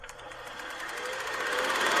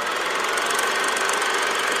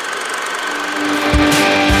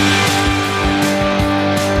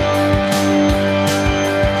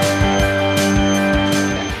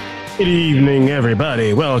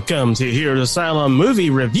Everybody, welcome to Heroes Asylum movie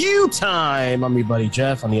review time. I'm your buddy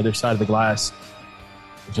Jeff on the other side of the glass.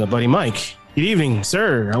 It's my buddy Mike. Good evening,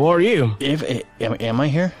 sir. How are you? Am I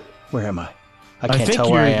here? Where am I? I can't think tell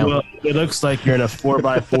where I am. Well, it looks like you're in a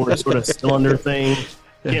 4x4 sort of cylinder thing.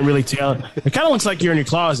 Can't really tell. It kind of looks like you're in your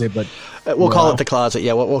closet, but We'll call it the closet.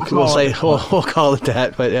 Yeah, we'll call it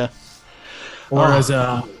that. But yeah. Or as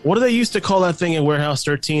what do they used to call that thing in Warehouse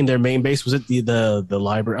 13? Their main base, was it the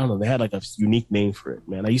library? I don't know. They had like a unique name for it.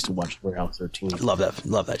 Man, I used to watch Warehouse 13. Love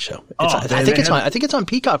that show. I think it's on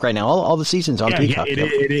Peacock right now. All the seasons on Peacock. Yeah,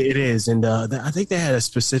 it is. And I think they had a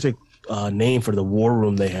specific name for the war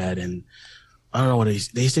room they had, and I don't know what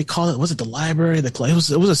they call it. Was it the library? It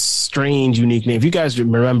was a strange, unique name. If you guys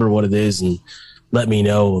remember what it is, and let me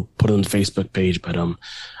know, put it on the Facebook page. But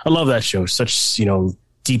I love that show. Such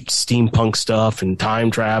deep steampunk stuff and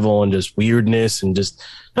time travel and just weirdness, and just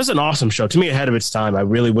that's an awesome show. To me, ahead of its time. I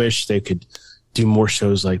really wish they could do more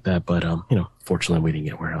shows like that, but fortunately we didn't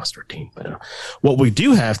get Warehouse 13. But what we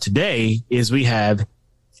do have today is we have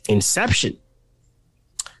Inception,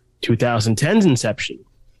 2010's Inception.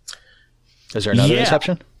 Is there another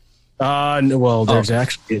Inception? Well, there's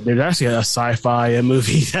actually a sci-fi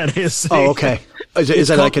movie that is. Oh, okay. Is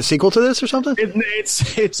that like a sequel to this or something?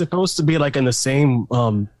 It's supposed to be like in the same.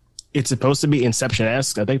 It's supposed to be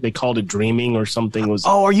Inception-esque. I think they called it Dreaming or something.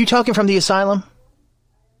 Are you talking from the Asylum?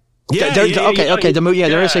 Yeah. Okay.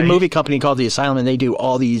 There is a movie company called the Asylum, and they do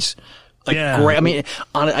all these. Great. I mean,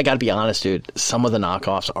 I got to be honest, dude. Some of the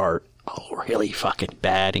knockoffs are really fucking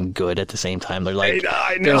bad and good at the same time. They're like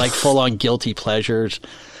I know. They're like full on guilty pleasures.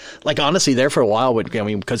 Like, honestly, there for a while,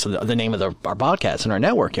 because of the name of our podcast and our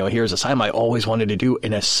network, Here's Asylum. I always wanted to do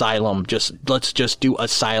an Asylum. Let's just do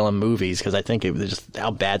Asylum movies, because I think it was just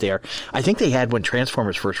how bad they are. I think they had, when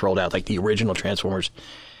Transformers first rolled out, like the original Transformers,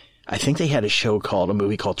 I think they had a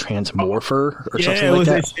movie called Transmorpher or something like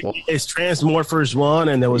that. It's Transmorphers 1,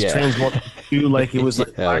 and there was Transmorphers 2. Like, it was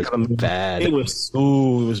like it was bad. It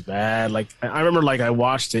was bad. Like, I remember, like, I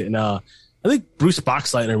watched it, and I think Bruce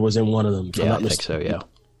Boxleitner was in one of them. Yeah, I think so, yeah.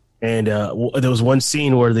 And there was one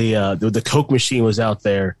scene where the Coke machine was out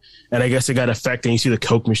there, and I guess it got affected. And you see the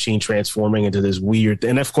Coke machine transforming into this weird,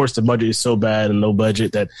 and of course the budget is so bad and low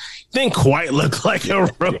budget that it didn't quite look like a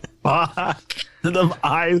robot. The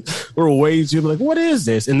eyes were way too like, what is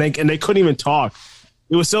this? And they couldn't even talk.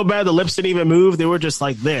 It was so bad the lips didn't even move. They were just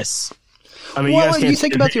like this. I mean, you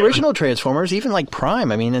think about the original Transformers, even like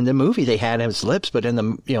Prime. I mean, in the movie they had his lips, but in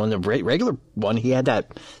the in the regular one he had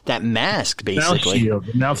that mask basically.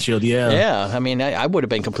 Mouth shield, yeah. Yeah, I mean, I would have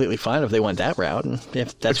been completely fine if they went that route, and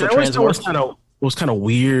if that's what Transformers. It was kind of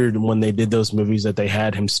weird when they did those movies that they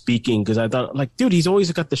had him speaking, because I thought, like, dude, he's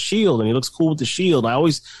always got the shield and he looks cool with the shield. I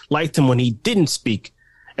always liked him when he didn't speak.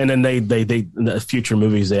 And then they in the future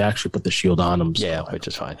movies, they actually put the shield on him. So. Yeah, which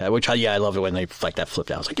is fine. I love it when they like that flipped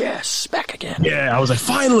out. I was like, yes, back again. Yeah, I was like,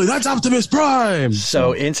 finally, that's Optimus Prime.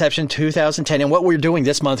 So Inception 2010, and what we're doing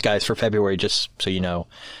this month, guys, for February, just so you know,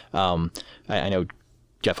 I know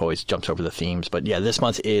Jeff always jumps over the themes, but yeah, this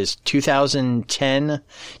month is 2010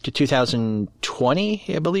 to 2020,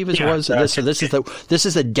 I believe it was. So this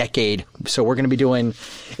is the decade. So we're going to be doing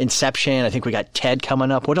Inception. I think we got Ted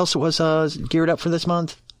coming up. What else was geared up for this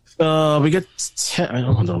month? We got Ted. I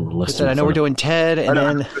don't know the list. I know we're doing Ted, and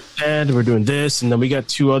then Ted. We're doing this, and then we got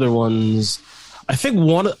two other ones. I think is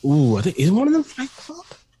one of them Fight Club?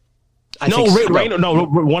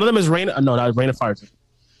 One of them is Rain. No, not Rain of Fire.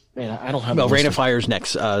 Man, I don't have. Well, Rain of Fire's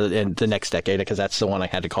next in the next decade, because that's the one I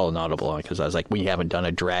had to call an audible on, because I was like, we haven't done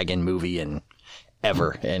a dragon movie in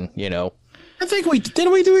ever, and I think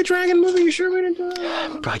didn't we do a dragon movie? You sure we didn't do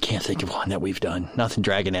it? I can't think of one that we've done. Nothing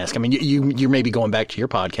dragon-esque. I mean, you're maybe going back to your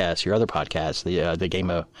podcast, your other podcast, the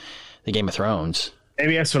Game of Thrones.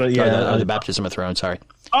 Maybe that's what. Yeah, the Baptism of Thrones. Sorry.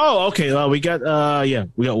 Oh, okay. Well, we got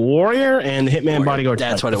Warrior and Hitman Bodyguard.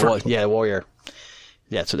 That's what it was. Yeah, Warrior.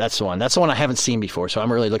 Yeah, so that's the one. That's the one I haven't seen before, so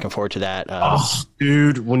I'm really looking forward to that.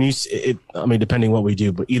 Dude, when you see it, I mean, depending what we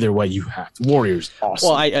do, but either way, you have to. Warrior's awesome.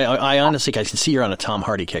 Well, I honestly, I can see you're on a Tom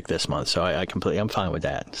Hardy kick this month, so I'm fine with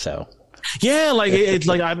that. So. Yeah, like it's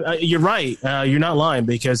like you're right. You're not lying,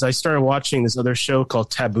 because I started watching this other show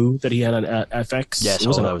called Taboo that he had on FX. Yes,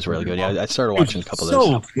 that was really good. Yeah, I started watching a couple of those.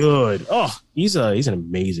 So good. Oh, he's an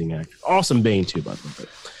amazing actor. Awesome Bane too, by the way. But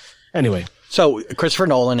anyway. So Christopher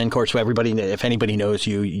Nolan, and of course, everybody, if anybody knows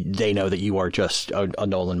you, they know that you are just a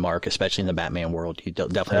Nolan mark, especially in the Batman world. You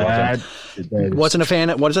definitely love him. Wasn't a fan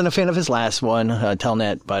of his last one,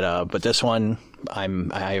 Telnet, but this one I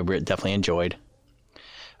definitely enjoyed.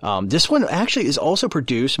 This one actually is also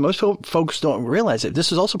produced. Most folks don't realize it.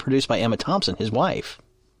 This is also produced by Emma Thompson, his wife.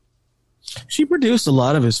 She produced a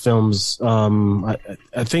lot of his films. I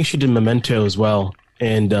think she did Memento as well,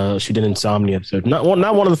 and she did Insomnia. So not one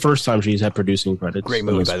of the first times she's had producing credits. Great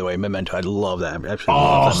movie, by the way, Memento. I love that. I absolutely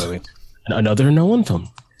love that movie. Another Nolan film.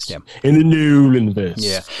 Yeah, in the Nolan verse.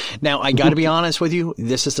 Yeah. Now I got to be honest with you.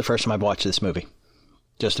 This is the first time I've watched this movie.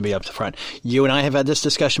 Just to be up to front, you and I have had this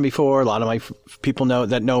discussion before. A lot of my people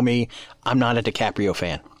know me. I'm not a DiCaprio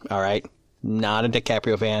fan. All right, not a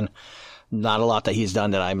DiCaprio fan. Not a lot that he's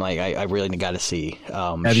done that I'm like I really got to see.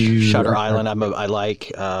 Shutter Island, I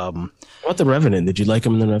like. What about The Revenant? Did you like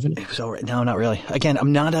him in The Revenant? It was all right. No, not really. Again,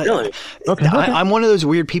 I'm not a. Really? Okay. I'm one of those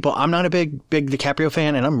weird people. I'm not a big DiCaprio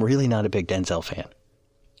fan, and I'm really not a big Denzel fan.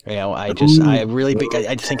 You know, I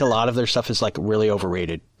think a lot of their stuff is like really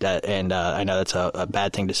overrated, and I know that's a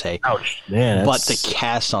bad thing to say. Ouch, man! But the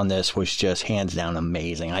cast on this was just hands down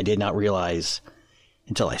amazing. I did not realize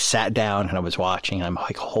until I sat down and I was watching. I'm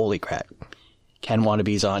like, holy crap! Ken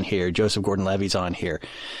Wannabe's on here, Joseph Gordon-Levitt's on here,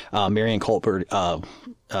 Marion Colbert,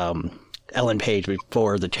 Ellen Page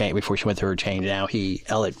before she went through her change. Now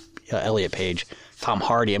Elliot Page, Tom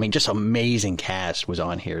Hardy. I mean, just amazing cast was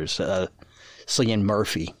on here. Cillian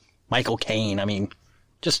Murphy, Michael Caine. I mean,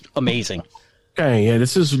 just amazing. Okay, yeah,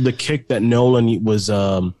 this is the kick that Nolan was.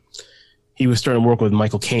 He was starting to work with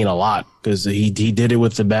Michael Caine a lot because he did it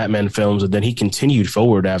with the Batman films, and then he continued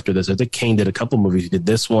forward after this. I think Caine did a couple movies. He did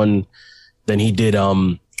this one, then he did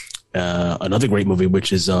another great movie,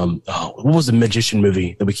 which is what was the magician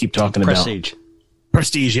movie that we keep talking about?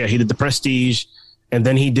 Prestige. Yeah, he did The Prestige, and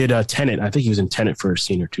then he did Tenet. I think he was in Tenet for a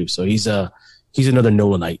scene or two. So he's another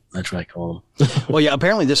Nolanite. That's what I call him. Well, yeah,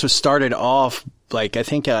 apparently this was started off, like, I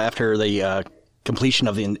think after the completion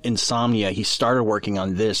of the Insomnia, he started working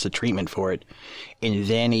on the treatment for it. And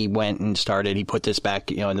then he went and he put this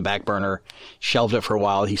back, in the back burner, shelved it for a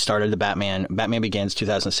while. He started the Batman Begins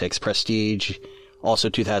 2006, Prestige, also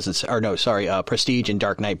Prestige and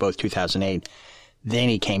Dark Knight, both 2008. Then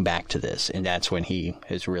he came back to this, and that's when he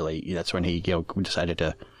decided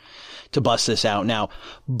to bust this out. Now,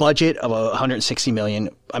 budget of $160 million.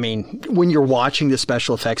 I mean, when you're watching the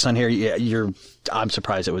special effects on here, I'm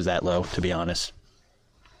surprised it was that low, to be honest.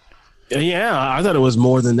 Yeah, I thought it was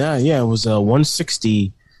more than that. Yeah, it was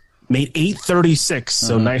 160, made 836.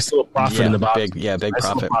 So nice little profit in the box. Big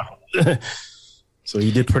profit. So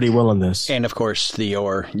he did pretty well on this. And of course,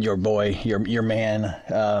 your boy, your man,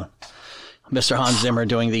 Mr. Hans Zimmer,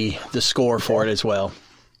 doing the score for it as well.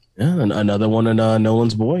 Yeah, and another one of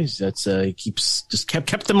Nolan's boys. That's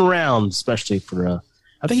kept them around, especially for.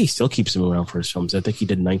 I think he still keeps them around for his films. I think he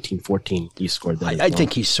did 1914. He scored that. I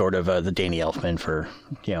think he's sort of the Danny Elfman for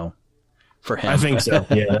him. I think so.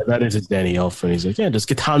 Yeah, that is his Danny Elfman. He's like, yeah, just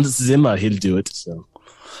get Hans Zimmer. He'll do it.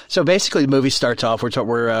 So basically, the movie starts off.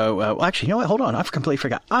 Well, actually, you know what? Hold on. I completely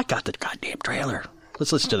forgot. I got the goddamn trailer.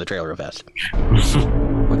 Let's listen to the trailer real fast.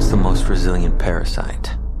 What's the most resilient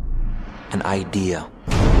parasite? An idea.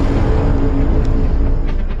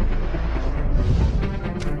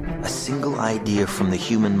 A single idea from the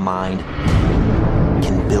human mind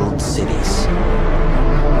can build cities.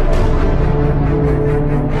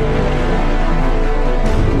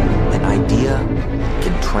 An idea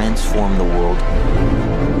can transform the world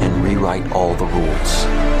and rewrite all the rules.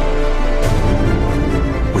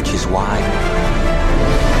 Which is why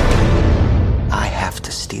I have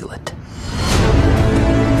to steal it.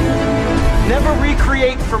 Never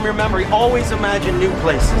recreate from your memory. Always imagine new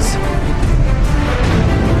places.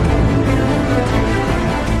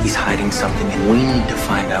 He's hiding something, and we need to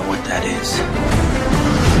find out what that is.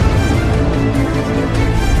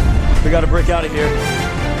 We gotta break out of here.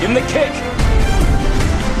 Give him the kick!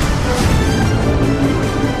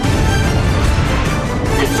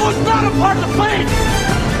 This was not a part of the plan!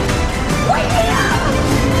 Wake me up!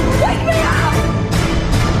 Wake me up!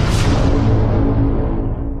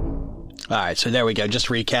 All right, so there we go. Just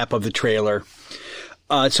recap of the trailer.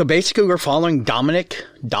 So basically, we're following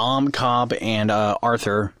Dom Cobb, and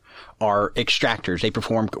Arthur are extractors. They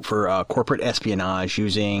perform for corporate espionage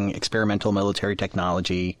using experimental military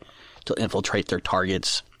technology to infiltrate their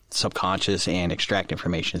targets' subconscious and extract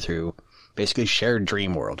information through basically shared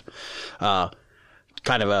dream world.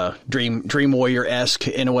 Kind of a dream warrior-esque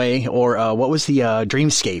in a way, or what was the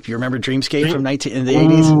Dreamscape? You remember Dreamscape from in the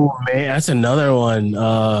 80s? Oh man, that's another one.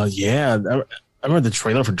 Yeah, I remember the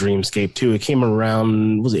trailer for Dreamscape too. It came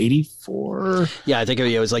around, was it 84? Yeah, I think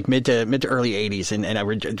it was like mid to early 80s.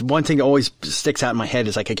 And one thing that always sticks out in my head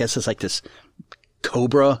is like, I guess it's like this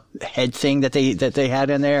Cobra head thing that they had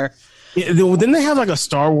in there. Yeah, didn't they have like a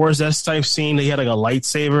Star Wars-esque type scene? They had like a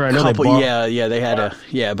lightsaber. I know they bought. Yeah, they had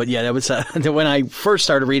but yeah, that was when I first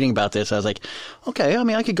started reading about this. I was like, okay, I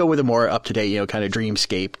mean, I could go with a more up to date, kind of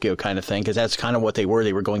dreamscape, kind of thing, because that's kind of what they were.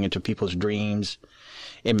 They were going into people's dreams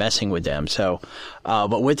and messing with them. So,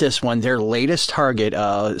 but with this one, their latest target,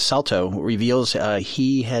 Salto, reveals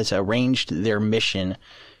he has arranged their mission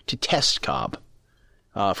to test Cobb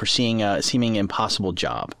for seeing a seeming impossible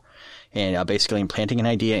job. And basically implanting an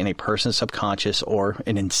idea in a person's subconscious or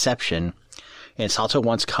an inception. And Salto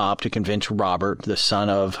wants Cobb to convince Robert, the son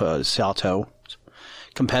of Salto's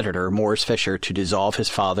competitor, Morris Fisher, to dissolve his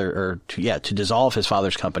father's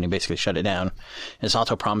company, basically shut it down. And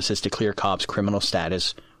Salto promises to clear Cobb's criminal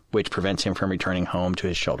status, which prevents him from returning home to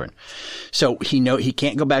his children. So he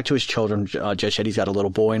can't go back to his children just yet. He's got a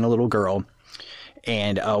little boy and a little girl.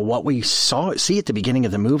 And what we see at the beginning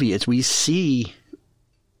of the movie is we see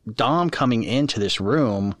Dom coming into this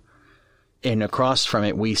room, and across from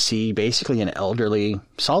it, we see basically an elderly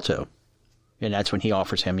Salto. And that's when he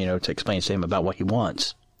offers him, to explain to him about what he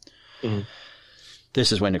wants. Mm-hmm.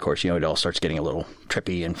 This is when, of course, it all starts getting a little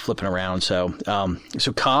trippy and flipping around. So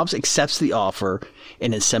Cobbs accepts the offer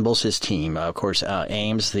and assembles his team. Of course,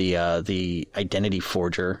 Ames, the identity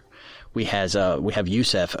forger. We have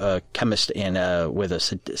Yusef, a chemist, and with a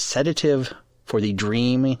sedative for the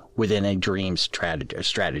dream within a dream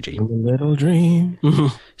strategy. A little dream.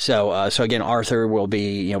 So again, Arthur will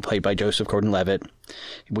be, played by Joseph Gordon-Levitt.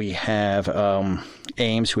 We have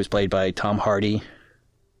Ames, who is played by Tom Hardy.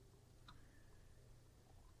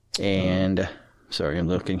 And sorry, I'm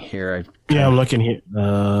looking here. I'm looking here.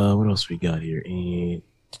 What else we got here?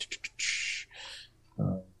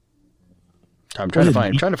 I'm trying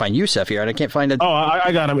to find Yusef here, and I can't find it. Oh,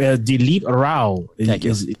 I got him. Dileep Rao. Thank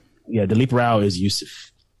you. Dileep Rao is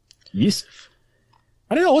Yusuf.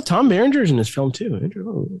 I don't know. What Tom Berenger's in this film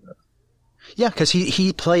too. Yeah, because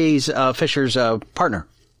he plays Fisher's partner.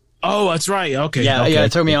 Oh, that's right. Okay. Yeah, okay. yeah.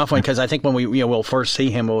 It threw me off because I think when we'll first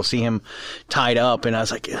see him, we'll see him tied up, and I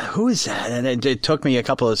was like, "Who is that?" And it took me a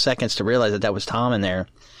couple of seconds to realize that was Tom in there.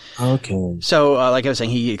 Okay. So, like I was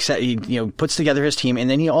saying, he puts together his team, and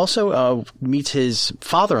then he also meets his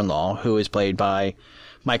father-in-law, who is played by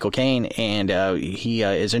Michael Caine, and he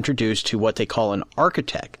is introduced to what they call an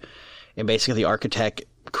architect. And basically, the architect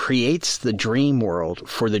creates the dream world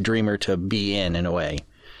for the dreamer to be in a way.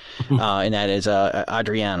 And that is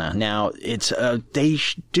Adriana. Now, it's they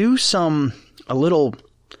do a little.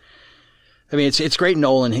 I mean, it's great.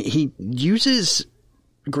 Nolan, he uses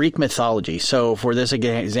Greek mythology. So for this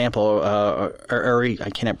example,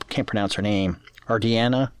 I can't pronounce her name.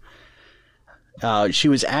 Ardiana. She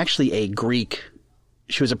was actually a Greek.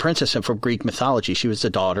 She was a princess from Greek mythology. She was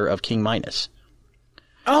the daughter of King Minos.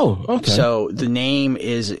 Oh, okay. So the name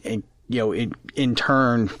is, in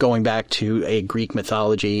turn going back to a Greek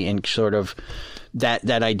mythology and sort of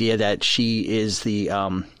that idea that she is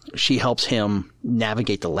she helps him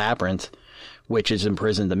navigate the labyrinth, which is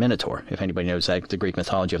imprisoned the Minotaur. If anybody knows that, the Greek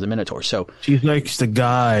mythology of the Minotaur. So she's like the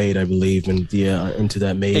guide, I believe, into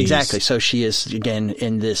that maze. Exactly. So she is, again,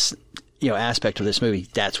 in this aspect of this movie.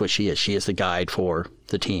 That's what she is. She is the guide for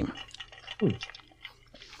the team.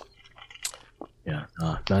 Yeah,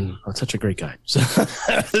 not such a great guy.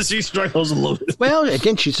 She struggles a little bit. Well,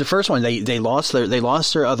 again, she's the first one. They lost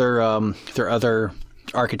their other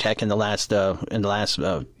architect in the last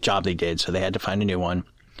job they did, so they had to find a new one.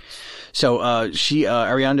 So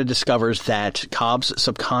Ariana discovers that Cobb's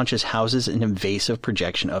subconscious houses an invasive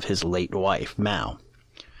projection of his late wife, Mao.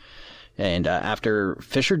 And after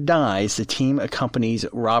Fisher dies, the team accompanies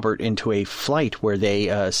Robert into a flight where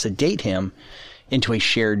they sedate him into a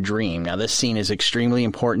shared dream. Now, this scene is extremely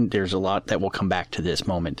important. There's a lot that will come back to this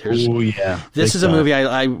moment. Oh, yeah. This is a movie,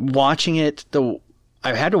 I watching it,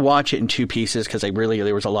 I had to watch it in two pieces because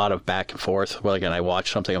there was a lot of back and forth. Well, again, I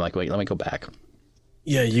watched something, I'm like, wait, let me go back.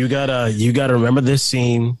 Yeah, you gotta remember this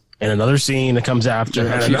scene and another scene that comes after.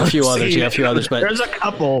 A few others, but there's a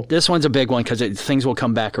couple. This one's a big one because things will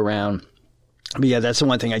come back around. But yeah, that's the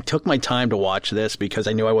one thing. I took my time to watch this because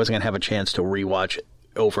I knew I wasn't going to have a chance to rewatch it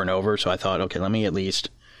over and over. So I thought, okay, let me at least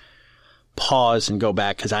pause and go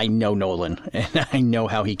back because I know Nolan and I know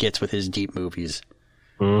how he gets with his deep movies.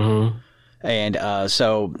 Mm-hmm. And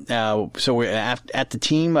so we're at the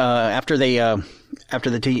team after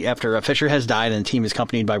Fisher has died, and the team is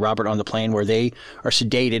accompanied by Robert on the plane where they are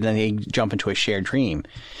sedated and they jump into a shared dream.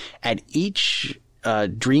 At each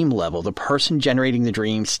dream level, the person generating the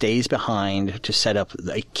dream stays behind to set up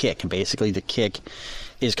a kick, and basically the kick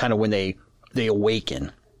is kind of when they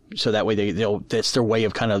awaken. So that way that's their way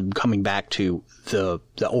of kind of coming back to the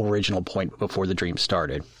original point before the dream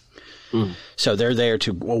started. So they're there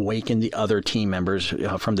to awaken the other team members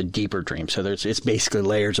from the deeper dream. So it's basically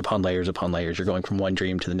layers upon layers upon layers. You're going from one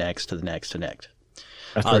dream to the next, to the next, to the next.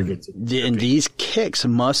 And these kicks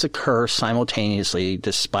must occur simultaneously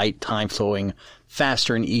despite time flowing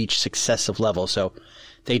faster in each successive level. So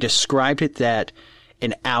they described it that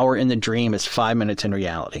an hour in the dream is 5 minutes in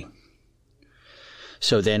reality.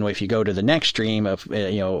 So then if you go to the next dream of,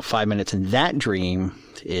 5 minutes in that dream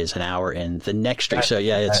is an hour in the next dream. So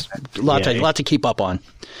yeah, it's a lot to keep up on.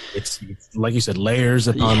 It's like you said, layers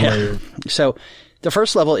upon layers. So the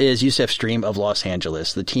first level is Yusef's dream of Los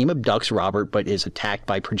Angeles. The team abducts Robert, but is attacked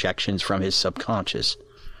by projections from his subconscious.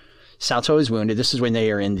 Sato is wounded. This is when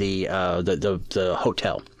they are in the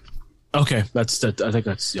hotel. Okay, I think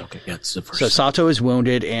that's okay. Yeah, it's the first. So Sato is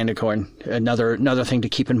wounded, and another thing to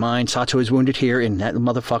keep in mind: Sato is wounded here, and that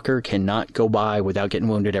motherfucker cannot go by without getting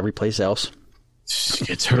wounded every place else. He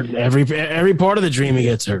gets hurt in every part of the dream. He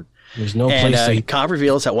gets hurt. There's no place. And Cobb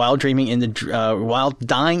reveals that while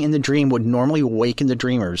dying in the dream would normally awaken the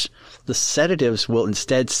dreamers, the sedatives will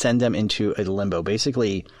instead send them into a limbo.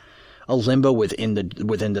 Basically, a limbo within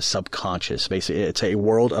the subconscious. Basically, it's a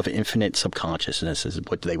world of infinite subconsciousness is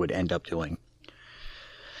what they would end up doing.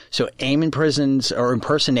 So AIM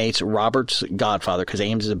impersonates Robert's godfather, because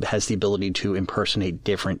AIM has the ability to impersonate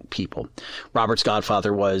different people. Robert's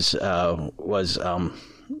godfather was Tom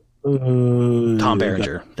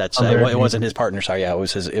Berenger. That's it wasn't his partner. Sorry, yeah, it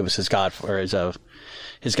was his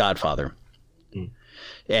godfather.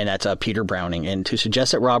 And that's Peter Browning. And to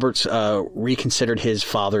suggest that Roberts reconsidered his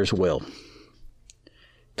father's will.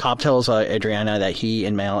 Cobb tells Adriana that he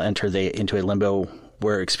and Mal enter into a limbo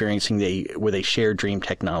where they share dream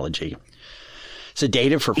technology.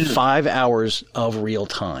 Sedated for 5 hours of real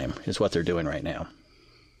time is what they're doing right now.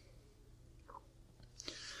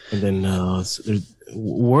 And then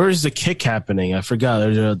where's the kick happening? I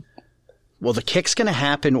forgot. Well, the kick's going to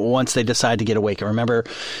happen once they decide to get awake. Remember,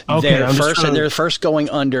 they're first going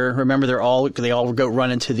under. Remember, they all go run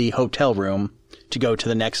into the hotel room to go to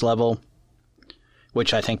the next level,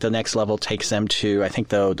 which I think the next level takes them to, I think,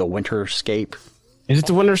 the Winterscape. Is it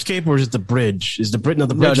the Winterscape or is it the bridge? Is the bridge? No,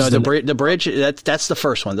 the bridge. No, the bridge. That's the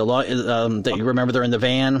first one. That you remember, they're in the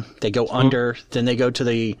van. They go under. Then they go to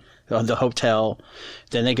the hotel.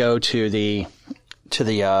 Then they go to the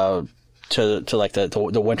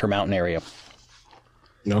Winter Mountain area.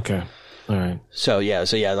 Okay. All right. So yeah,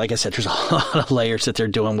 like I said, there's a lot of layers that they're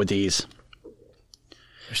doing with these.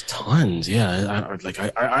 There's tons. Yeah.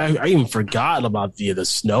 I even forgot about the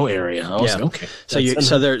snow area. I was like, okay.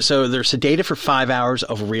 So they're sedated for 5 hours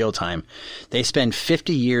of real time. They spend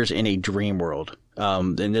 50 years in a dream world.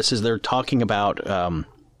 And they're talking about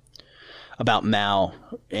Mal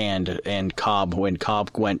and Cobb. When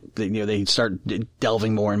Cobb went, they start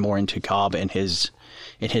delving more and more into Cobb and his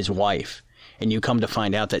wife, and you come to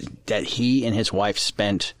find out that he and his wife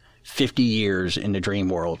spent 50 years in the dream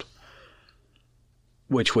world,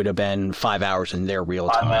 which would have been 5 hours in their real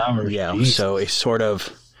time. 5 hours. Yeah. Jesus. So it's sort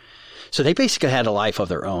of. So they basically had a life of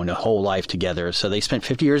their own, a whole life together. So they spent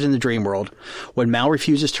 50 years in the dream world. When Mal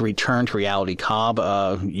refuses to return to reality, Cobb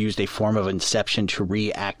used a form of inception to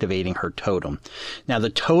reactivating her totem. Now, the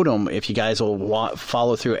totem, if you guys will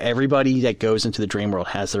follow through, everybody that goes into the dream world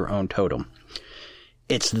has their own totem.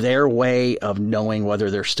 It's their way of knowing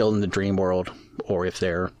whether they're still in the dream world or if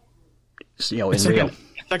they're, in real.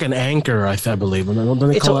 It's like an anchor, I believe.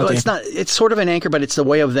 It's sort of an anchor, but it's the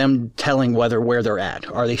way of them telling where they're at.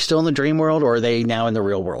 Are they still in the dream world, or are they now in the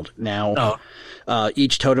real world? Now,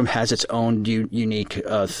 each totem has its own unique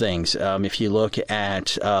things. If you look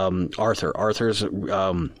at Arthur's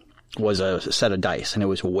was a set of dice, and it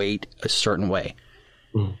was weighed a certain way.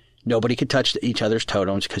 Mm. Nobody could touch each other's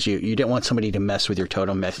totems because you didn't want somebody to mess with your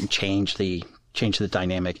totem and change the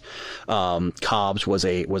dynamic. Cobb's was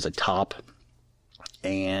a top.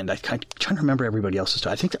 And I'm trying to remember everybody else's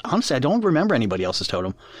totem. I think, honestly, I don't remember anybody else's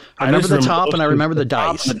totem. I remember the top and I remember the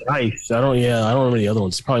dice. I don't remember the other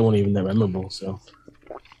ones. Probably weren't even that memorable. So,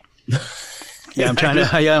 yeah,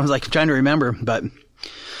 I was trying to remember. But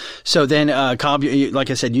so then Cobb, like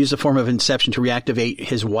I said, used a form of inception to reactivate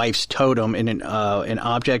his wife's totem in an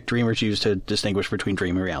object dreamers use to distinguish between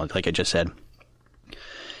dream and reality, like I just said.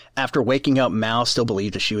 After waking up, Mal still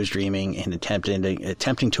believed that she was dreaming and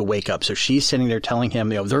attempting to wake up. So she's sitting there telling him,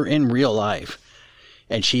 they're in real life.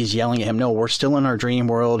 And she's yelling at him, no, we're still in our dream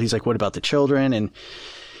world. He's like, what about the children?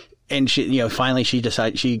 And she, finally she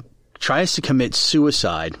decides, she tries to commit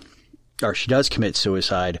suicide, or she does commit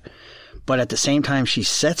suicide. But at the same time, she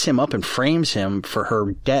sets him up and frames him for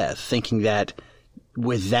her death, thinking that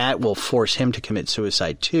with that will force him to commit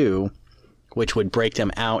suicide too, which would break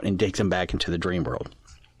them out and take them back into the dream world.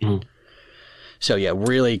 Mm-hmm. So yeah,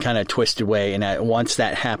 really kind of twisted way. And once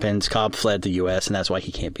that happens, Cobb fled the U.S. and that's why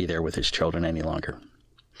he can't be there with his children any longer.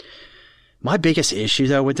 My biggest issue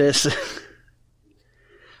though with this,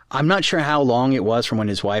 I'm not sure how long it was from when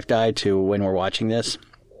his wife died to when we're watching this.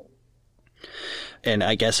 And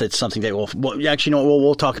I guess it's something that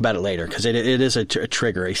we'll talk about it later because it is a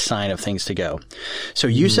trigger, a sign of things to go. So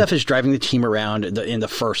Yusef is driving the team around in the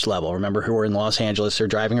first level. Remember who were in Los Angeles? They're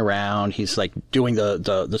driving around. He's like doing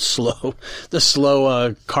the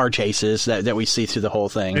slow car chases that we see through the whole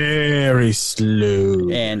thing. Very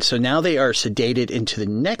slow. And so now they are sedated into the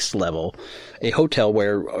next level, a hotel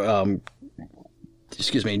where,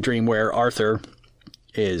 dream where Arthur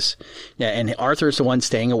is. Yeah, and Arthur is the one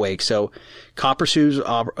staying awake. So Cobb pursues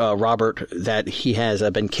Robert that he has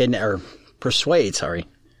been kidnapped, or persuades,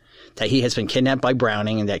 that he has been kidnapped by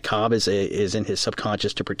Browning and that Cobb is in his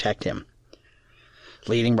subconscious to protect him,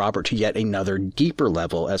 leading Robert to yet another deeper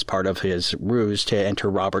level as part of his ruse to enter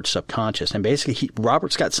Robert's subconscious. And basically,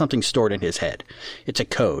 Robert's got something stored in his head. It's a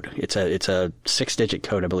code. It's a 6-digit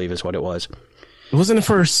code, I believe, is what it was. Wasn't it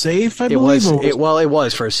for a safe? I believe it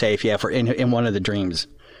was for a safe. Yeah, for in one of the dreams.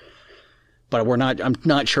 But I'm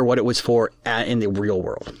not sure what it was for in the real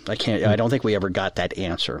world. I don't think we ever got that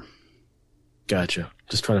answer. Gotcha.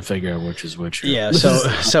 Just trying to figure out which is which. Yeah.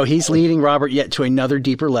 So he's leading Robert yet to another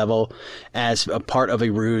deeper level as a part of a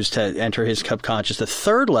ruse to enter his subconscious. The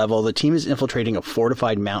third level, the team is infiltrating a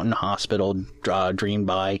fortified mountain hospital dreamed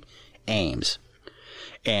by Ames,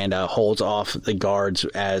 and holds off the guards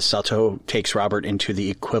as Sato takes Robert into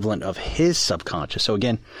the equivalent of his subconscious. So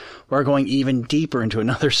again, we're going even deeper into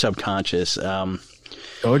another subconscious.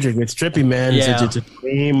 Told you, it's trippy, man. Yeah. It's a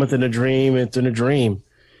dream within a dream within a dream.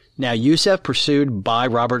 Now, Yusef pursued by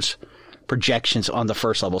Robert's projections on the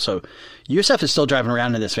first level. So Yusef is still driving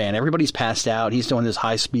around in this van. Everybody's passed out. He's doing this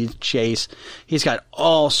high-speed chase. He's got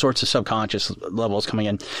all sorts of subconscious levels coming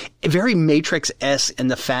in. Very Matrix-esque in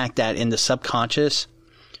the fact that in the subconscious,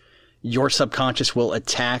 your subconscious will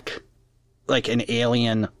attack like an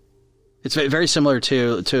alien. It's very similar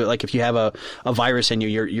to like if you have a virus in you,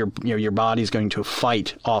 your body's going to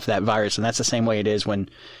fight off that virus, and that's the same way it is when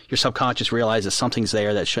your subconscious realizes something's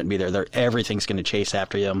there that shouldn't be there. Everything's going to chase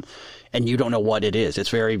after them, and you don't know what it is. It's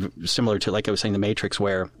very similar to, like I was saying, the Matrix,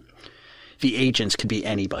 where the agents could be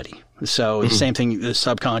anybody. So the same thing, the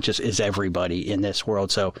subconscious is everybody in this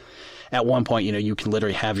world. So at one point, you can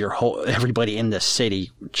literally have everybody in the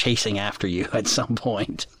city chasing after you at some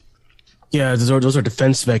point. Yeah, those are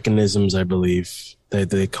defense mechanisms, I believe.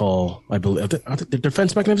 They call, I believe, are the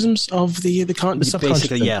defense mechanisms of the subconscious.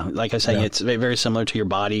 Basically, yeah. Like I was saying, it's very similar to your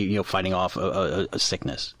body, fighting off a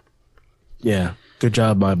sickness. Yeah. Good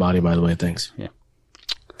job, my body, by the way. Thanks. Yeah.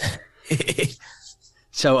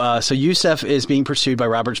 So Yusef is being pursued by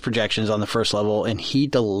Robert's projections on the first level, and he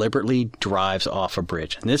deliberately drives off a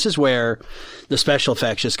bridge. And this is where the special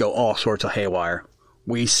effects just go all sorts of haywire.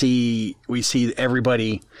 We see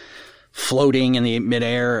everybody floating in the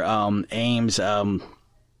midair. Ames, Arthur,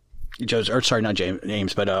 Joseph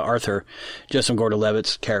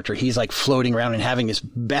Gordon-Levitt's character, he's like floating around and having this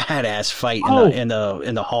badass fight in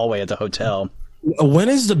the hallway of the hotel. When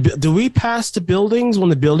is do we pass the buildings when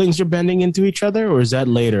the buildings are bending into each other, or is that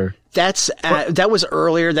later? That was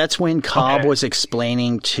earlier. That's when Cobb was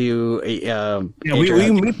explaining to. We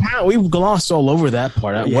glossed all over that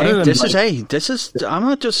part. I'm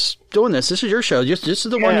not just doing this. This is your show. This is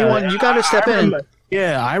the one you want. You got to step in.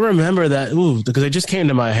 Yeah, I remember that. Because it just came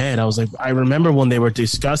to my head. I was like, I remember when they were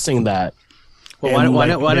discussing that. Well, why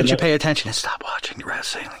don't you pay attention and stop watching the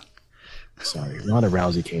wrestling? Sorry, Ronda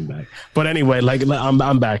Rousey came back. But anyway,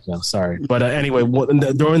 I'm back now. Sorry. But anyway,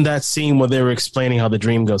 during that scene where they were explaining how the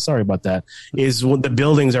dream goes, sorry about that, is when the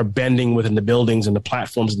buildings are bending within the buildings and the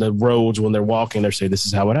platforms and the roads when they're walking, they're saying, this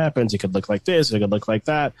is how it happens. It could look like this. It could look like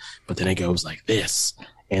that. But then it goes like this.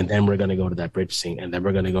 And then we're going to go to that bridge scene. And then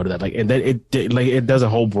we're going to go to that. And then it does a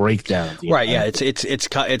whole breakdown. Right. Yeah. It's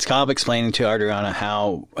Cobb explaining to Adriana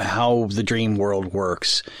how the dream world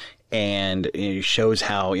works. And it shows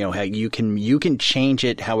how you can change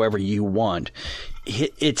it however you want.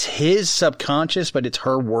 It's his subconscious, but it's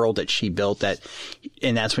her world that she built.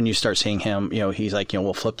 And that's when you start seeing him. He's like,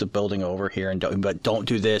 we'll flip the building over here but don't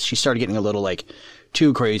do this. She started getting a little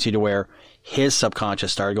too crazy to where his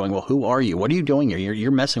subconscious started going, well, who are you? What are you doing here? You're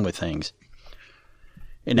messing with things.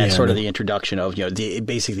 And that's sort of the introduction of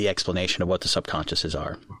basically the explanation of what the subconsciouses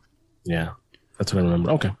are. Yeah, that's what I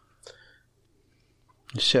remember. Okay.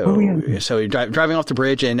 So you're driving off the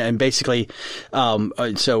bridge and basically,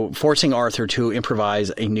 so forcing Arthur to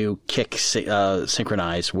improvise a new kick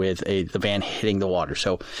synchronized with the van hitting the water.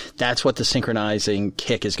 So that's what the synchronizing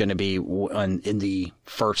kick is going to be in the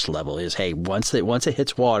first level. Is hey, once it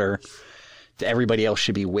hits water, everybody else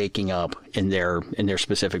should be waking up in their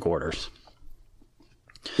specific orders.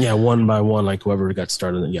 Yeah, one by one, like whoever got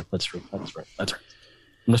started. Yeah, that's true. That's right.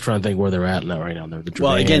 I'm just trying to think where they're at right now.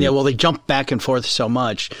 Well, again, they jump back and forth so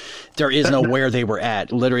much. There is no where they were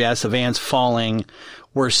at. Literally, as the van's falling,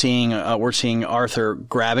 we're seeing Arthur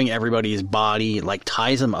grabbing everybody's body, like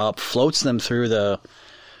ties them up, floats them through the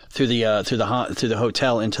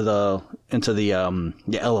hotel into the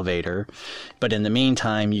elevator. But in the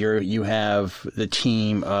meantime, you have the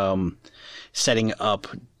team setting up.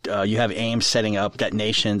 You have Ames setting up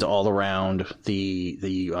detonations all around the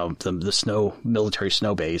military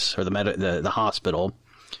snow base or the hospital,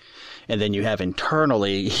 and then you have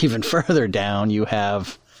internally, even further down, you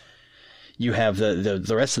have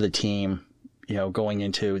the rest of the team, going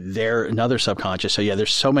into another subconscious. So yeah,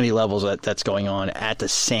 there's so many levels that's going on at the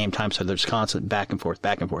same time. So there's constant back and forth.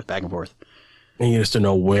 And you just don't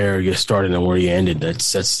know where you started and where you ended.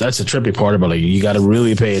 That's the trippy part about it. You got to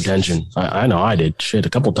really pay attention. I know I did shit a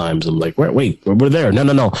couple times. I'm like, wait, we're there.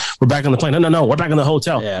 No, we're back on the plane. No, we're back in the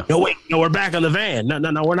hotel. Yeah. No, wait, no, we're back on the van.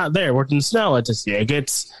 No, we're not there. We're in the snow. It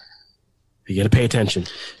gets. You got to pay attention.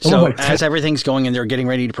 So as everything's going and they're getting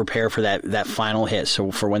ready to prepare for that final hit. So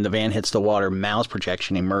for when the van hits the water, Mal's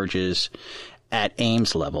projection emerges at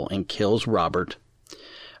Ames level and kills Robert.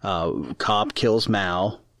 Cobb kills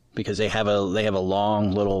Mal. Because they have a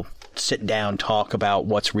long little sit down talk about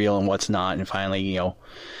what's real and what's not, and finally,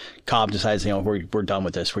 Cobb decides, we're done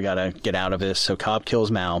with this. We got to get out of this. So Cobb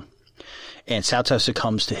kills Mal, and Sato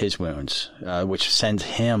succumbs to his wounds, which sends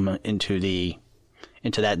him into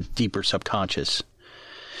that deeper subconscious.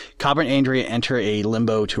 Cobb and Andrea enter a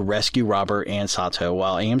limbo to rescue Robert and Sato,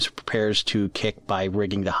 while Ames prepares to kick by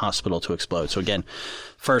rigging the hospital to explode. So again,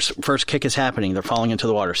 first kick is happening. They're falling into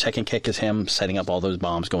the water. Second kick is him setting up all those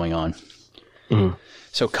bombs going on. Mm-hmm.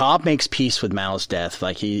 So Cobb makes peace with Mal's death.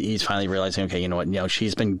 Like he's finally realizing, okay, you know what?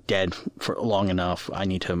 She's been dead for long enough. I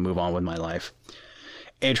need to move on with my life.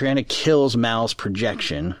 Adriana kills Mal's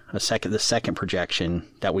projection, the second projection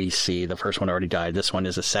that we see. The first one already died. This one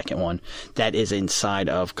is the second one that is inside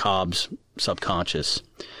of Cobb's subconscious.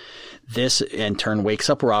 This, in turn, wakes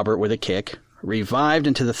up Robert with a kick. Revived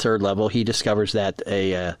into the third level, he discovers that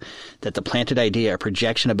that the planted idea, a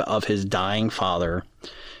projection of his dying father,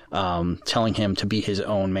 telling him to be his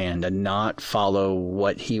own man, to not follow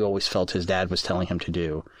what he always felt his dad was telling him to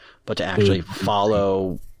do, but to actually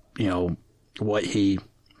follow,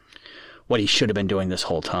 what he should have been doing this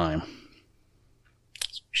whole time.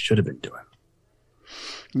 Should have been doing.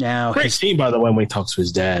 Now, great scene, by the way, when he talks to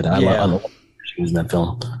his dad. I love scenes in that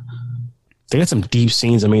film. They got some deep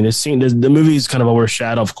scenes. I mean, the movie is kind of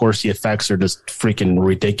overshadowed. Of course, the effects are just freaking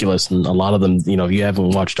ridiculous, and a lot of them, if you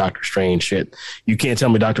haven't watched Doctor Strange shit, you can't tell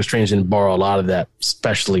me Doctor Strange didn't borrow a lot of that,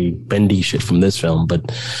 especially bendy shit from this film.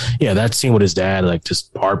 But yeah, that scene with his dad, like,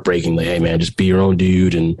 just heartbreaking. Like, hey man, just be your own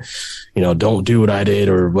dude, and don't do what I did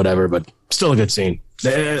or whatever. But still a good scene.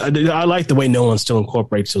 I like the way Nolan still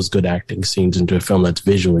incorporates those good acting scenes into a film that's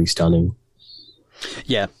visually stunning.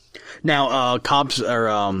 Yeah. Now,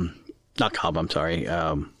 not Cobb, I'm sorry.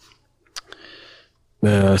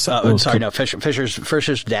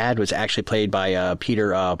 Fisher's dad was actually played by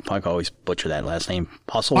Peter, I always butcher that last name,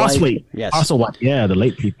 Postlethwaite. Yes. Postlethwaite, yeah, the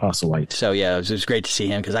late Pete Postlethwaite. So, yeah, it was great to see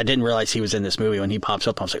him because I didn't realize he was in this movie. When he pops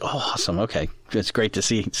up, I was like, oh, awesome, okay. It's great to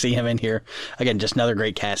see him in here. Again, just another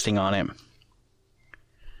great casting on it.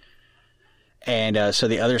 And so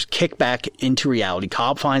the others kick back into reality.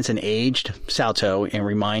 Cobb finds an aged Sato and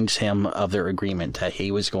reminds him of their agreement that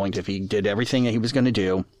he was going to, if he did everything that he was going to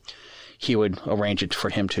do, he would arrange it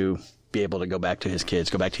for him to be able to go back to his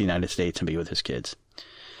kids, go back to the United States and be with his kids.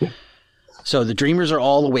 Yeah. So the Dreamers are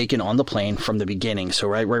all awakened on the plane from the beginning. So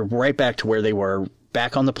we're right back to where they were,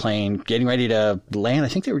 back on the plane, getting ready to land. I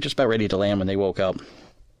think they were just about ready to land when they woke up.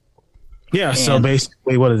 Yeah, so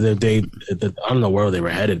basically what I don't know where they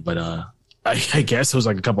were headed, but I guess it was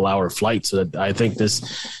like a couple hour flight. So I think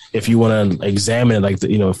if you want to examine it, like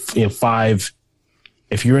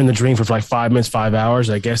if you're in the dream for like 5 minutes, 5 hours,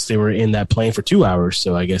 I guess they were in that plane for 2 hours.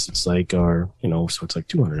 So I guess it's like, so it's like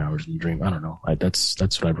 200 hours in the dream. I don't know. That's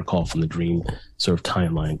what I recall from the dream sort of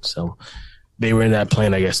timeline. So they were in that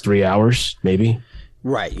plane, I guess, 3 hours, maybe.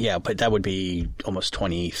 Right, yeah, but that would be almost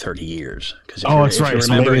 20, 30 years.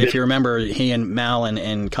 If you remember, he and Mal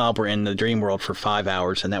and Cobb were in the dream world for 5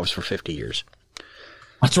 hours, and that was for 50 years.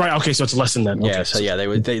 That's right. Okay, so it's less than that. Okay. Yeah, so yeah, they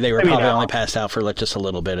were probably only passed out for just a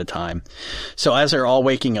little bit of time. So as they're all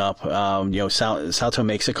waking up, Salto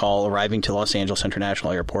makes a call, arriving to Los Angeles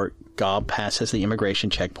International Airport. Gob passes the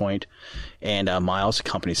immigration checkpoint, and Miles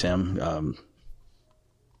accompanies him,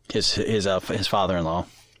 his father-in-law,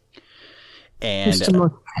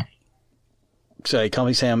 and so he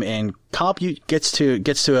accompanies him, and Cobb gets to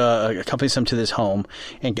accompanies him to this home,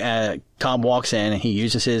 and Cobb walks in, and he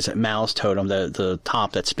uses his Mal's totem, the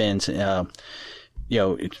top that spins.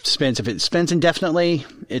 It spins. If it spins indefinitely,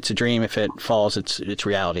 it's a dream. If it falls, it's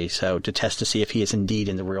reality. So to test to see if he is indeed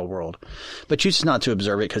in the real world, but chooses not to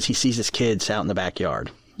observe it because he sees his kids out in the backyard,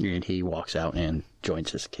 and he walks out and joins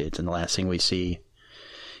his kids. And the last thing we see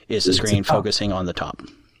is the screen focusing on the top.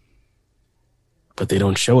 But they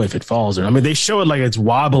don't show if it falls. I mean, they show it like it's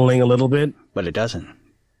wobbling a little bit. But it doesn't.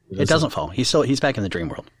 It doesn't fall. He's back in the dream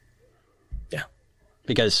world. Yeah.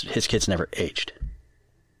 Because his kids never aged.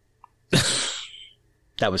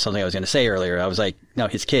 That was something I was going to say earlier. I was like, no,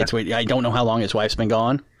 his kids. I don't know how long his wife's been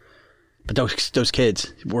gone. But those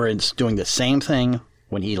kids were doing the same thing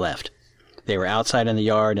when he left. They were outside in the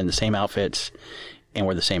yard in the same outfits and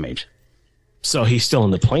were the same age. So he's still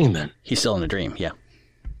in the plane then? He's still in the dream, yeah.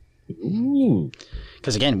 Ooh.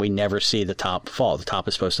 Because again, we never see the top fall. The top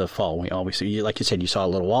is supposed to fall. We always see, like you said, you saw a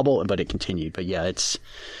little wobble, but it continued. But yeah,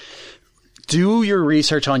 do your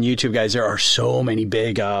research on YouTube, guys. There are so many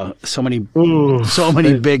big,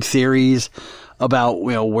 big theories about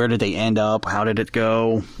where did they end up, how did it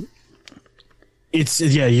go.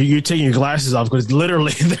 You're taking your glasses off because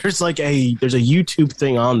literally there's a YouTube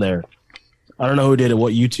thing on there. I don't know who did it,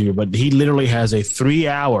 what YouTuber, but he literally has a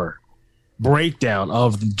 3-hour breakdown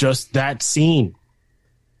of just that scene.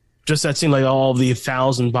 Just that scene, like all the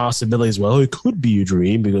 1,000 possibilities. Well, it could be a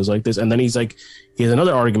dream because like this. And then he has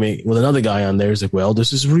another argument with another guy on there. He's like, well,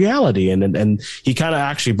 this is reality. And he kind of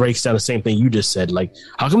actually breaks down the same thing you just said. Like,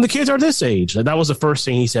 how come the kids are this age? Like, that was the first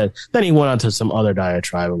thing he said. Then he went on to some other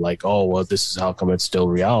diatribe of like, oh, well, this is how come it's still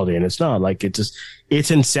reality. And it's not. Like, it's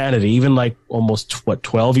insanity. Even like almost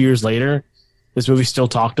 12 years later, this movie's still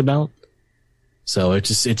talked about. So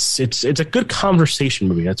it's a good conversation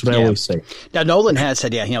movie. That's what I always say. Now Nolan has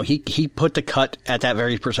said, he put the cut at that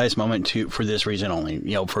very precise moment for this reason only.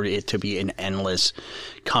 For it to be an endless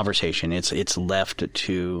conversation. It's left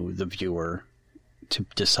to the viewer to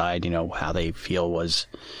decide, how they feel was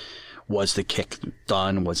the kick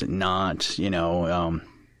done, was it not?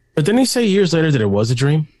 But didn't he say years later that it was a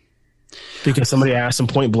dream? Because somebody asked him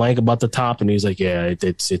point blank about the top, and he's like, "Yeah,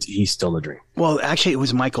 he's still in the dream." Well, actually, it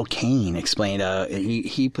was Michael Caine explained.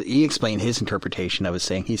 He explained his interpretation of it,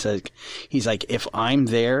 saying he's like, if I'm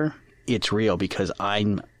there, it's real because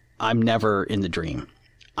I'm never in the dream.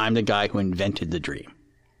 I'm the guy who invented the dream.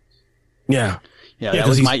 Yeah. Yeah,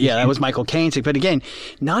 that was Michael Caine. But again,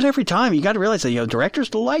 not every time. You got to realize that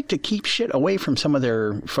directors like to keep shit away from some of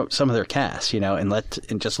their cast,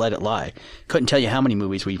 and just let it lie. Couldn't tell you how many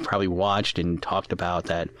movies we probably watched and talked about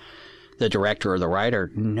that the director or the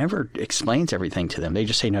writer never explains everything to them. They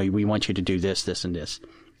just say, "No, we want you to do this, this, and this."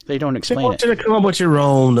 They don't explain it. They want you to come up with your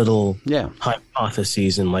own little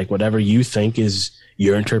hypotheses and like whatever you think is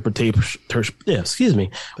your interpretation.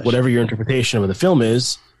 Whatever your interpretation of the film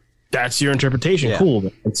is. That's your interpretation. Yeah.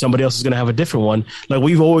 Cool. And somebody else is going to have a different one. Like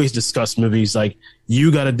we've always discussed movies, like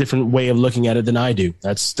you got a different way of looking at it than I do.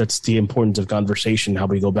 That's the importance of conversation, how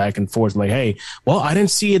we go back and forth. Like, hey, well, I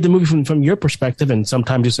didn't see the movie from your perspective. And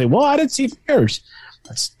sometimes you say, well, I didn't see it from yours.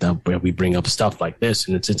 That's where we bring up stuff like this.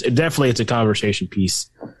 And it's definitely a conversation piece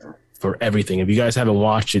for everything. If you guys haven't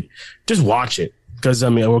watched it, just watch it. Because,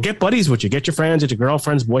 or get buddies with you. Get your friends, get your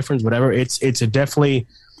girlfriends, boyfriends, whatever. It's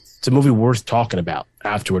a movie worth talking about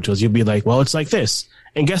afterwards because you'll be like, well, it's like this.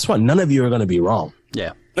 And guess what? None of you are going to be wrong.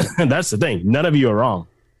 Yeah. That's the thing. None of you are wrong.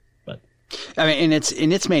 But I mean,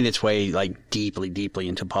 and it's made its way like deeply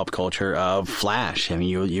into pop culture. Flash. I mean,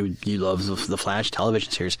 you love the Flash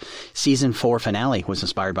television series. Season 4 finale was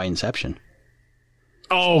inspired by Inception.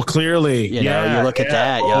 Oh, clearly. You look at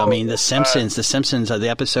that. I mean, The Simpsons, the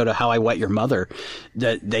episode of How I Met Your Mother,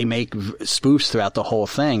 that they make spoofs throughout the whole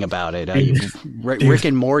thing about it. Rick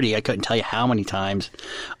and Morty, I couldn't tell you how many times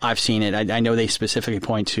I've seen it. I know they specifically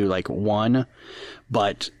point to like one,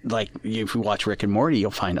 but like if you watch Rick and Morty,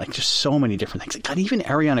 you'll find like just so many different things. God, even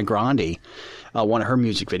Ariana Grande, one of her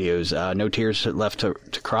music videos, No Tears Left to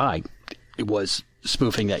Cry, it was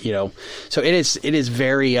spoofing that, So it is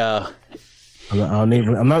very, I'm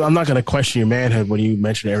not going to question your manhood when you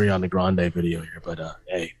mention Ariana Grande video here, but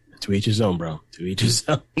hey, to each his own, bro. To each his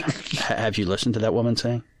own. Have you listened to that woman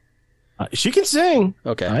sing? She can sing.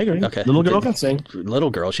 Okay. I agree. Okay. Little girl can sing. Little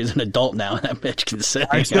girl. She's an adult now, and that bitch can sing.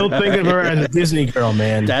 I still think of her as a Disney girl,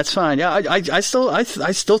 man. That's fine. Yeah, I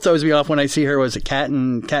still throws me off when I see her. Was it Cat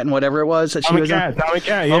and whatever it was that she was on? Tommy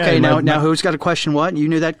Cat. Yeah. Okay, now who's got a question? What, you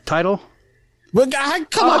knew that title? Well, God,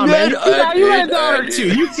 come on, man. You had a daughter too.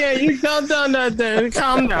 You can't. You don't calm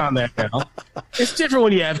down there, now. It's different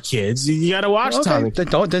when you have kids. You got to watch Tommy. Then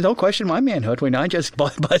don't question my manhood. When I just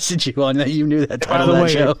busted you on that, you knew that By title the of that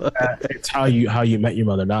way, show. it's how you met your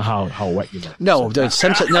mother, not how wet you met. No, the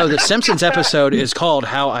Simpsons episode is called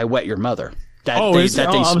 "How I Wet Your Mother." They I'm spoof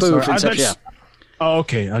sorry. and stuff. Yeah. Oh,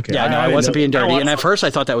 okay. Yeah, no, I wasn't being dirty. And at first,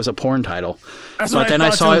 I thought that was a porn title, but then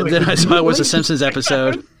I saw it was a Simpsons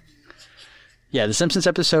episode. Yeah, the Simpsons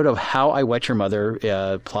episode of How I Wet Your Mother.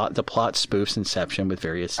 The plot spoofs Inception with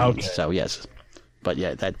various scenes. Okay. So yes, but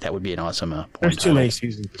yeah, that would be an awesome porn There's title. too many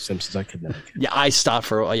seasons of Simpsons. I could never. Yeah, I stopped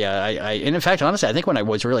for and in fact, honestly, I think when I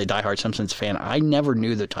was really a diehard Simpsons fan, I never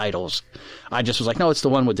knew the titles. I just was like, no, it's the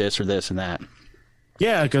one with this or this and that.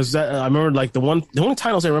 Yeah, because I remember like the only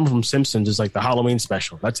titles I remember from Simpsons is like the Halloween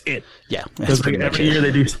special. That's it. Yeah, Because like, every year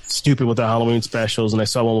they do stupid with the Halloween specials, and I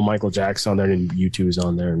saw one with Michael Jackson on there, and U2's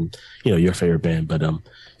on there, and your favorite band. But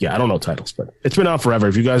yeah, I don't know titles, but it's been on forever.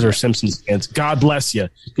 If you guys are Simpsons fans, God bless you.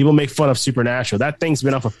 People make fun of Supernatural. That thing's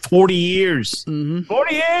been on for 40 years. Mm-hmm.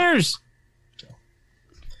 40 years.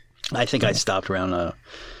 I think I stopped around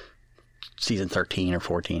season 13 or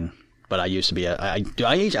 14. But I used to be I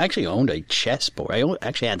actually owned a chessboard. I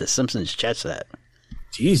actually had the Simpsons chess set.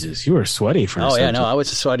 Jesus, you were sweaty for. Oh yeah, no, I was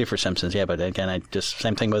sweaty for Simpsons. Yeah, but again, I just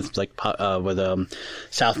same thing with like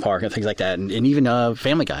South Park and things like that, and even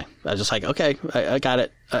Family Guy. I was just like, okay, I got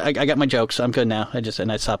it. I got my jokes. I'm good now.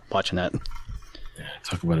 I stopped watching that. Yeah,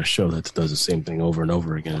 talk about a show that does the same thing over and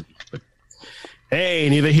over again. But hey,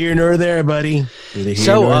 neither here nor there, buddy.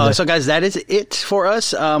 So guys, that is it for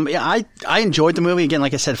us. Yeah, I enjoyed the movie. Again,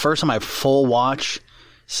 like I said, first time I full watch,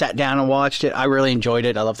 sat down and watched it. I really enjoyed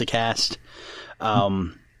it. I love the cast.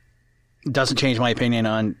 Doesn't change my opinion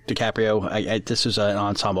on DiCaprio. This was an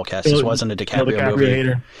ensemble cast. This wasn't a DiCaprio movie.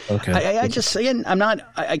 Hater. Okay. I just, again, I'm not,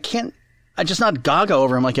 I can't, I'm just not gaga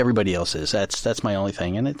over him like everybody else is. That's my only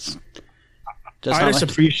thing. And it's I just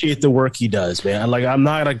appreciate the work he does, man. Like, I'm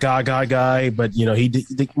not a Gaga guy, but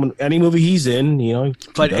any movie he's in,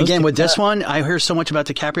 But again, with this one, I hear so much about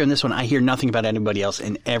DiCaprio in this one. I hear nothing about anybody else,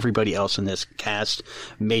 and everybody else in this cast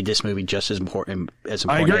made this movie just as important as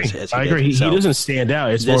I agree. I agree. He doesn't stand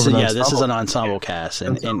out. It's this is an ensemble cast,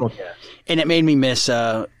 and it made me miss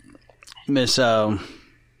Ellen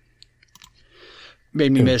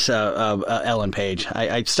Page.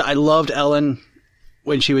 I loved Ellen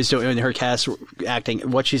when she was doing her cast acting,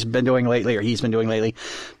 what she's been doing lately, or he's been doing lately.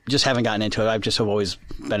 Just haven't gotten into it. I've just always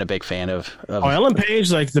been a big fan of Ellen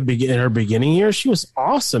Page. Like in her beginning years, she was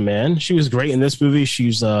awesome, man. She was great in this movie.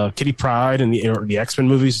 She's Kitty Pryde in the X-Men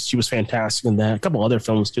movies. She was fantastic in that. A couple other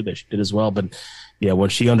films too that she did as well. But yeah, when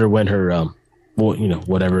she underwent her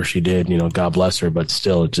whatever she did, God bless her, but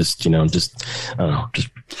still, just I don't know.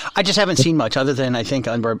 I just haven't seen much other than I think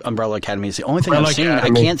Umbrella Academy is the only thing I've seen. I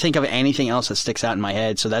can't think of anything else that sticks out in my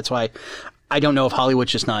head, so that's why I don't know if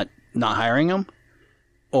Hollywood's just not hiring him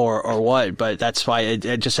or what. But that's why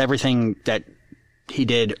it just everything that he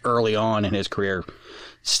did early on in his career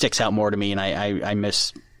sticks out more to me, and I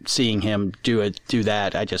miss seeing him do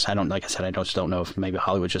that. I don't, like I said, I just don't know if maybe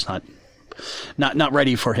Hollywood's just not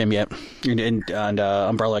ready for him yet. And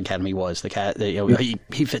Umbrella Academy was the cat.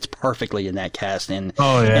 He fits perfectly in that cast, and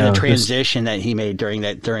the transition that he made during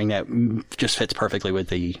that just fits perfectly with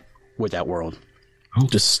that world.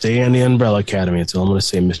 Just stay in the Umbrella Academy. That's all I'm going to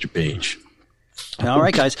say, Mr. Page. All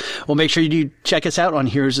right, guys. Well, make sure you do check us out on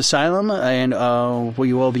Heroes Asylum, and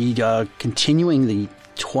we will be continuing the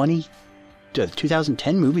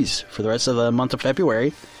 2010 movies for the rest of the month of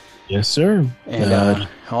February. Yes, sir. And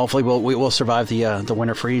hopefully we will survive the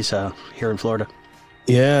winter freeze here in Florida.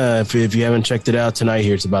 Yeah, if you haven't checked it out tonight,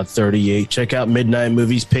 here it's about 38. Check out Midnight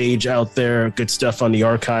Movies page out there. Good stuff on the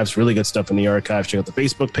archives. Really good stuff in the archives. Check out the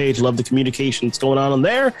Facebook page. Love the communication that's going on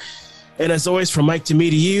there. And as always, from Mike to me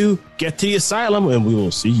to you, get to the asylum, and we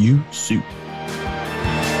will see you soon.